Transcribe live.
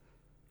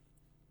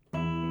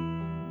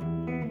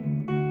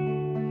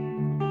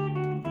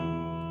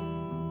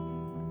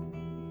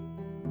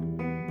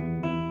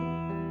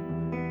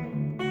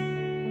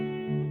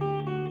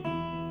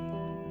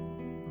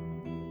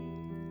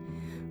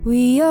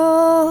We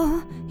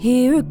all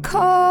hear a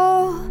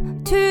call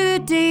to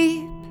the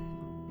deep.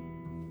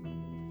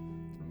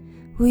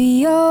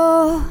 We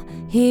all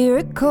hear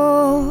a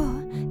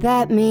call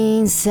that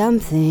means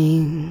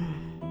something.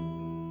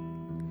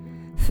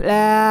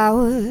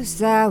 Flowers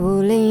that will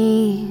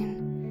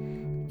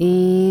lean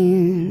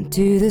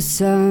into the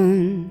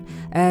sun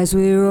as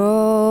we're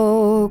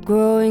all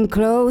growing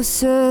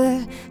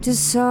closer to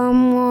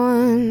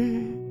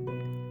someone.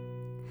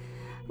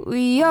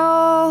 We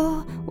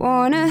all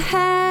want a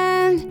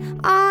hand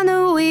on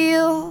the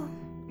wheel.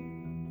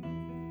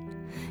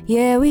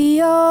 Yeah,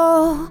 we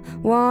all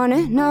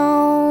wanna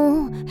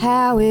know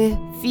how it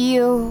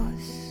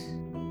feels.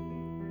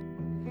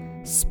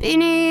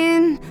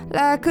 Spinning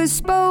like a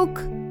spoke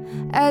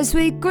as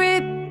we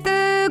grip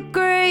the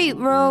great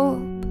rope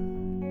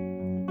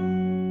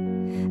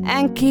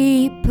and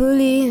keep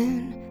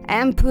pulling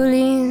and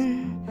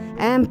pulling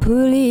and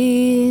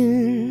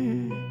pulling.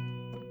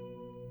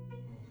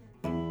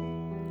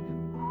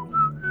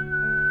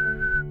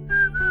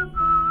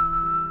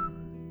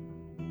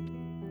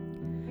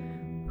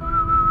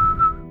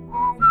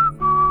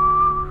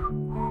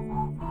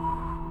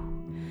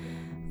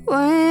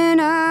 When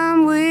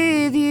I'm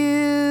with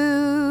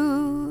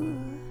you,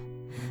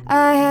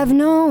 I have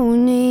no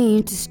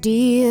need to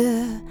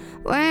steer.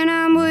 When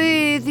I'm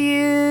with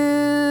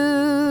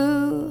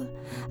you,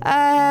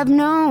 I have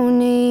no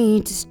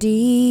need to steer.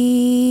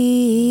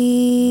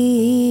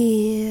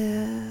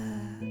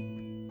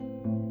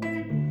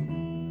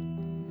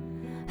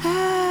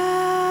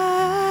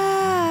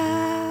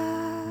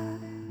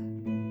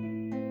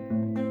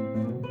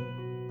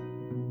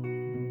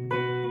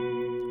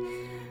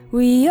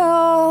 We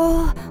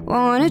all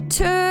wanna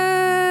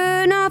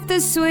turn off the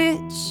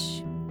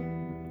switch.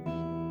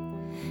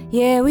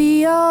 Yeah,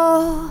 we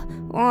all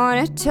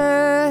wanna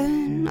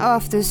turn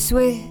off the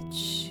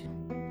switch.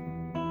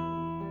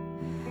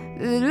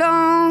 The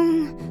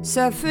long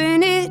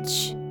suffering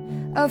itch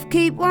of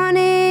keep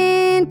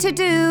wanting to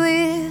do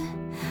it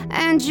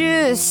and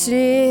just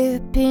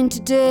slip into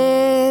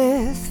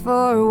death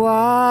for a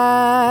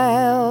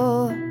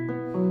while.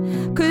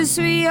 'Cause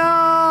we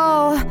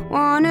all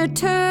wanna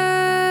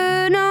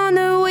turn on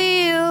the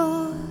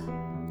wheel,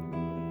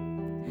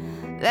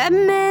 that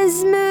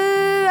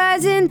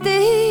mesmerizing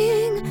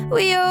thing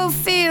we all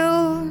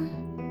feel.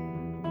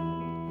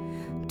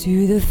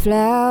 To the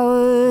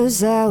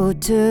flowers I will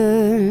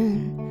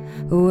turn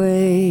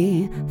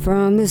away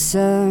from the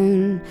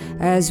sun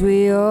as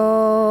we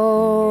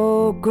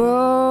all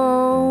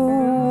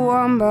grow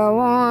one by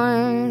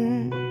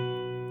one.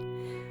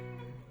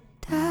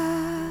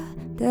 Da,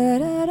 da,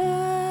 da, da.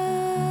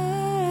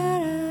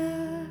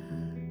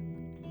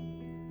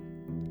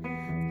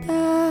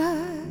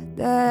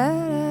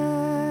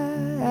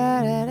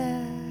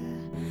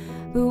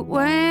 But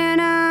when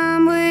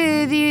I'm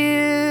with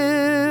you,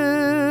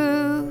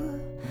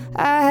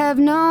 I have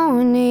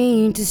no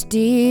need to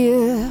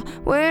steer.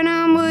 When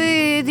I'm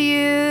with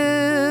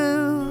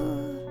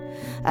you,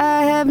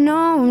 I have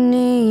no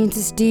need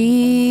to steer.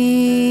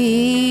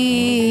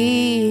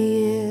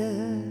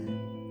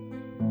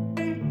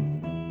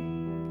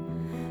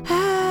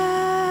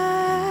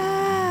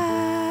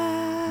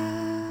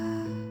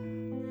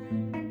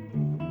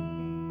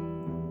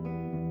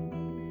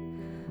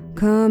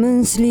 Come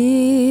and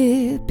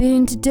slip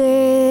into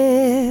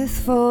death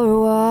for a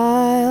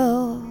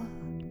while.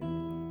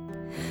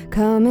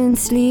 Come and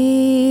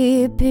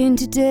slip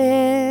into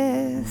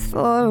death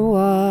for a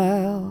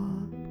while.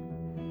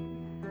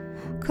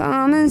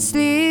 Come and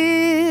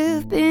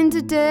slip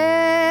into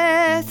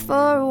death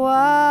for a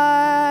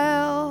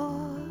while.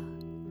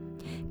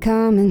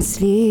 Come and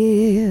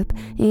slip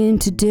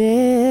into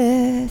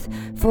death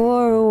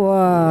for a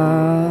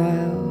while.